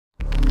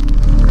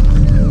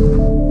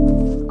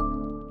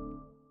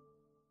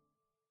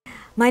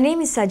My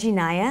name is Saji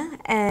Naya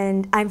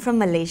and I'm from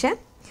Malaysia.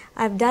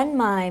 I've done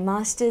my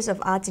Masters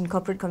of Arts in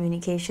Corporate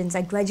Communications.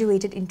 I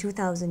graduated in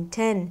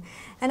 2010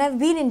 and I've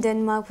been in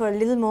Denmark for a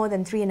little more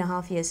than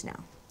 3.5 years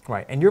now.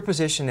 Right, and your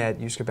position at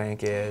Jyske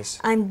Bank is?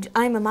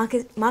 I'm a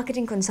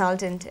marketing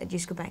consultant at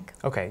Jyske Bank.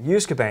 Okay,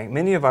 Jyske Bank,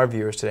 many of our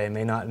viewers today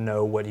may not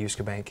know what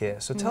Jyske Bank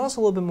is, so tell us a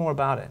little bit more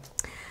about it.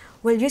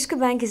 Well, Jyske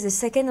Bank is the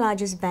second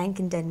largest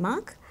bank in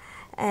Denmark,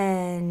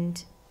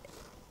 and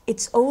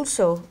it's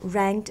also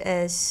ranked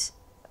as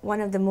one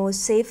of the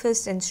most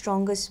safest and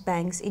strongest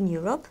banks in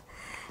Europe.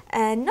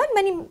 And not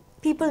many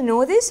people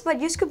know this, but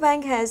Jyske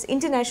Bank has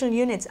international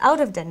units out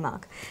of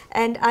Denmark,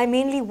 and I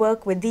mainly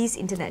work with these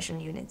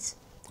international units.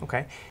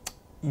 Okay.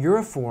 You're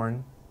a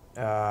foreign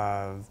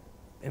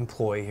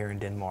employee here in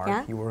Denmark.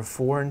 Yeah. You were a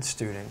foreign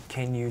student.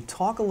 Can you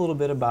talk a little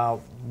bit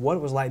about what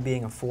it was like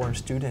being a foreign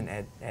student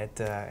at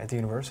the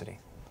university?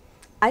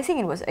 I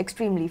think it was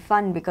extremely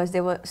fun because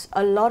there was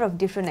a lot of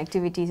different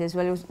activities as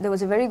well. There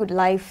was a very good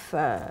life,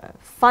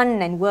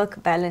 fun and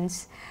work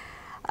balance.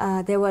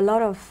 There were a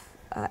lot of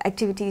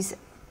activities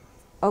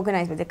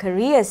organized by the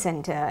Career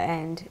Center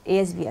and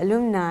ASB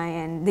alumni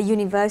and the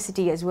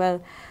university as well.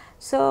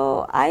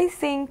 So I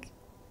think,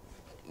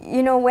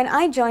 you know, when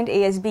I joined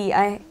ASB,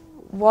 I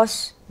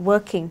was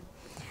working,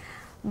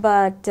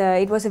 but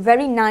it was a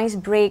very nice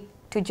break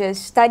to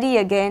just study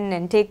again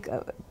and take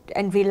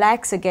and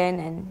relax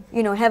again and,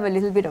 you know, have a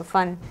little bit of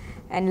fun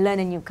and learn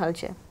a new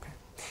culture.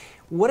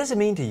 What does it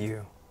mean to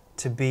you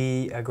to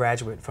be a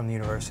graduate from the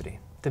university,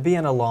 to be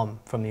an alum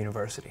from the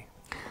university?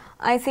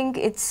 I think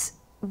it's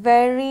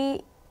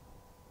very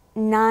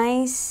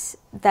nice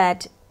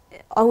that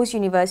Aarhus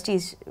University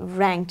is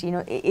ranked, you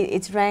know,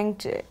 it's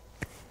ranked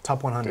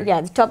Top 100.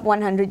 Yeah, the top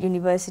 100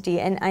 university,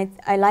 and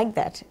I like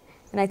that.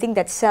 And I think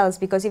that sells,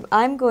 because if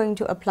I'm going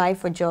to apply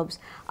for jobs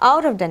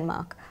out of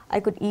Denmark, I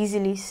could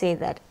easily say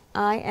that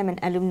I am an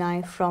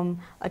alumni from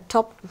a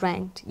top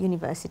ranked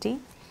university.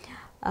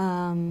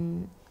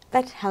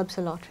 That helps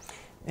a lot.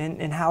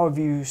 And how have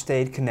you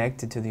stayed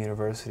connected to the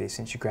university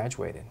since you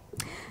graduated?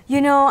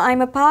 You know,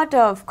 I'm a part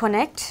of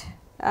Connect,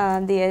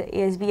 the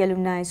ASB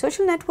Alumni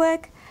Social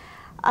Network.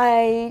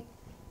 I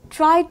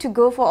try to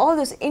go for all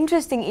those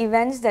interesting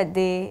events that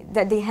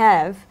they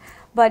have,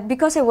 but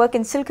because I work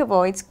in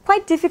Silkeborg, it's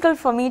quite difficult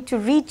for me to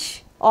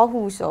reach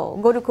Aarhus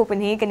or go to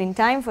Copenhagen in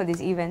time for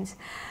these events.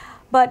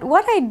 But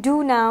what I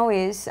do now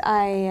is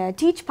I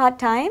teach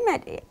part-time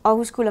at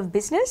Aarhus School of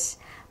Business.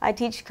 I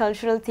teach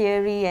cultural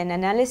theory and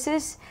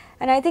analysis,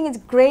 and I think it's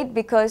great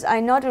because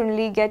I not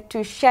only get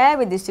to share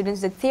with the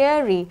students the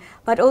theory,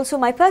 but also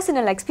my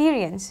personal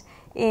experience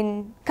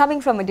in coming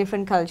from a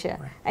different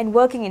culture and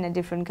working in a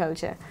different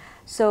culture.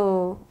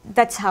 So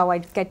that's how I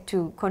get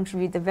to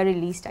contribute the very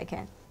least I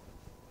can.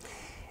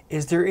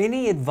 Is there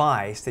any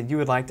advice that you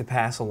would like to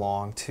pass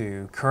along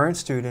to current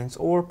students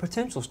or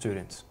potential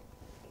students?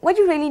 What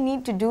you really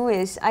need to do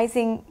is, I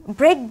think,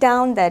 break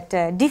down that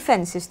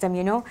defense system,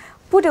 you know,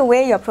 put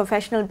away your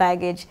professional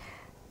baggage,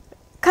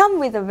 come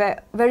with a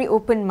very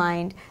open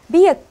mind,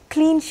 be a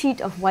clean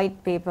sheet of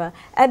white paper,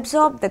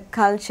 absorb the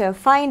culture,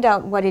 find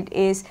out what it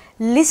is,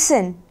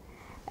 listen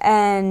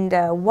and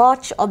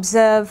watch,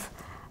 observe,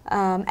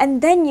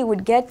 and then you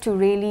would get to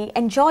really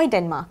enjoy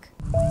Denmark.